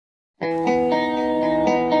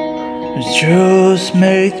Just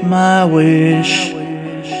made my wish,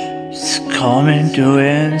 it's coming to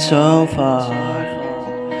end so far.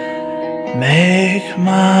 Make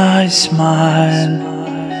my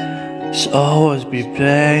smile, it's always be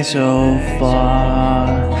playing so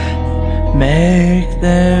far. Make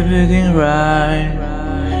everything right,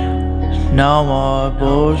 no more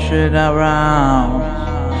bullshit around.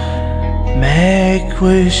 Make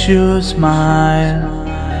wish you smile,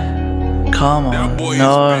 come on,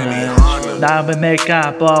 knowledge. Now we make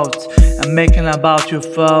our boats, I'm making about your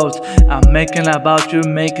fault. I'm making about you,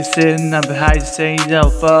 make it sin. I'm behind saying your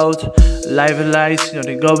fault. Life is lies, you're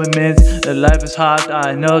the government. The life is hard,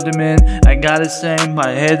 I know the man. I got the same, my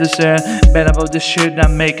head is in. Bad about this shit, I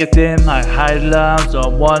make it in. I hide lungs,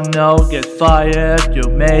 don't wanna know, get fired. You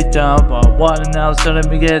made them, but wanna know, so let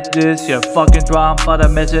me get this. You're fucking drunk, but I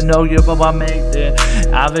meant to know you, but I made it.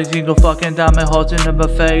 Every single fucking time I hold it, never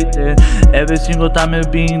faded. Every single time I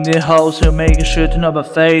being the host, you making sure to never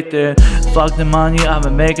fade it. Fuck the money, I'ma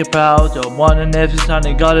make it proud. Don't want an every time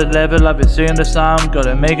they gotta level up and sing the song.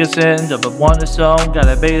 Gotta make it sense, don't want a song,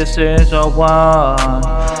 gotta be the sense of one.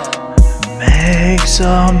 Make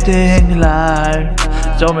something live.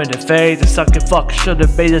 Show me the face, the sucking fuck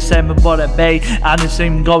shouldn't be the same but I bait. I just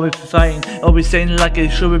seem going for fame. Always saying like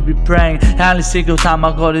it should be praying. Every single time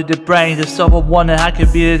I go to the brain, there's someone wanting I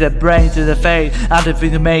can be the brain to the fate. I don't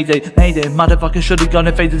think I made it. Motherfucker should have gone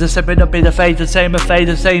and fade the same, but not be the fate, the same fate,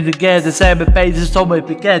 the same again, the same fate, the so much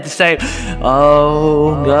forget the same.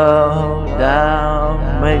 Oh, go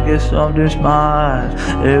down, make it something smart.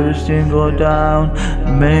 Everything go down,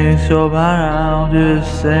 make it so around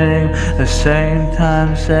the same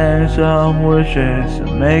time. Same some wishes,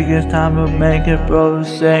 make it time to make it bro, the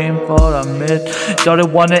same for a minute.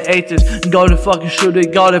 Don't wanna hate this, go to fucking shoot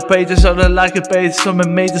it, gotta pay this, so they like it, pay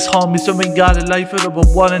someone made this homie, someone got it, life it up, but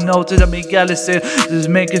wanna know that I mean, gotta say, just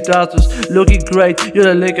make it out, just looking great, you're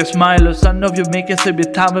the lick of smilers, I know you make it every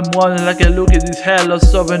time I'm wanting, like I look at these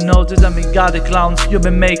hellos, so I know that I mean, got the clowns, you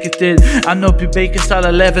been making it, I know you make it style,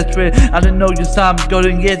 I left it with, I don't know your time, go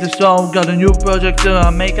and get the song, got a new project, I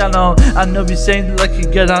make I know, I know you saying like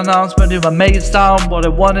you get announcement if I make it sound, but I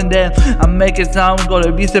want it then I make it sound,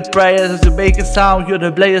 gotta be the prayers to make it sound, you're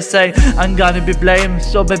the player say, I'm gonna be blamed,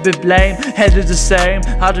 so baby blame, head is the same,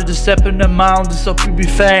 how did the step in the mountain, so we be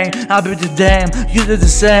fame, I be the damn, you did the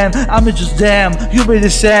same, I'm just damn, you be the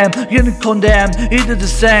same, you didn't condemn, you did the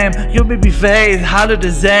same, you may be fake, how did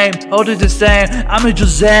the same, all did the same, I'm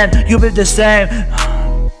just zen, you be the same.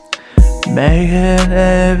 Making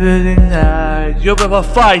everything right. You better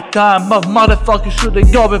fight time, but motherfucker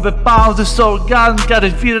shouldn't go with a pound. The soul gun,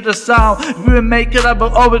 gotta feel the sound. We will make it up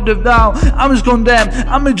and over the down. I'm just condemned,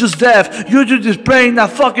 I'm just deaf. You just brain,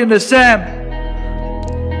 not fucking the same.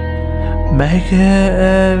 Make it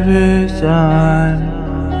every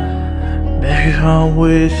time. Make some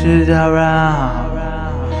wishes around.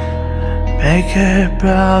 Make it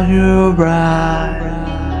proud you right.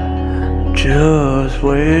 Just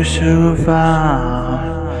wish to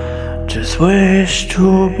found, just wish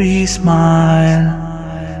to be smile.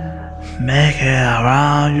 Make it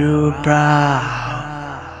around you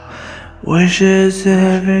proud, wishes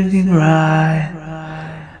everything right.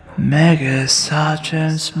 Make it such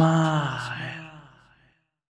and smile.